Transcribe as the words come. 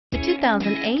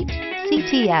2008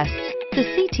 CTS. The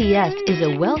CTS is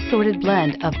a well-sorted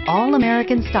blend of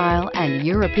all-American style and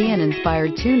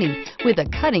European-inspired tuning with a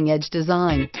cutting-edge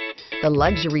design. The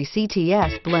luxury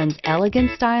CTS blends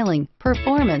elegant styling,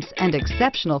 performance, and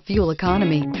exceptional fuel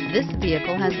economy. This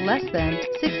vehicle has less than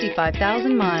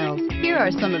 65,000 miles. Here are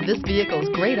some of this vehicle's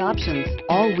great options: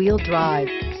 all-wheel drive,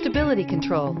 stability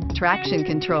control, traction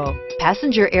control,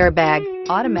 passenger airbag,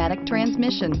 automatic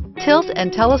transmission, tilt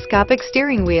and telescopic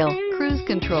steering wheel, cruise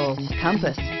control,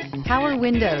 compass, power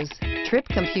windows, trip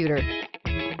computer.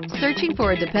 Searching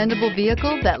for a dependable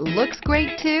vehicle that looks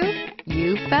great too?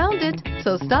 You found it,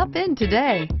 so stop in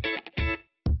today.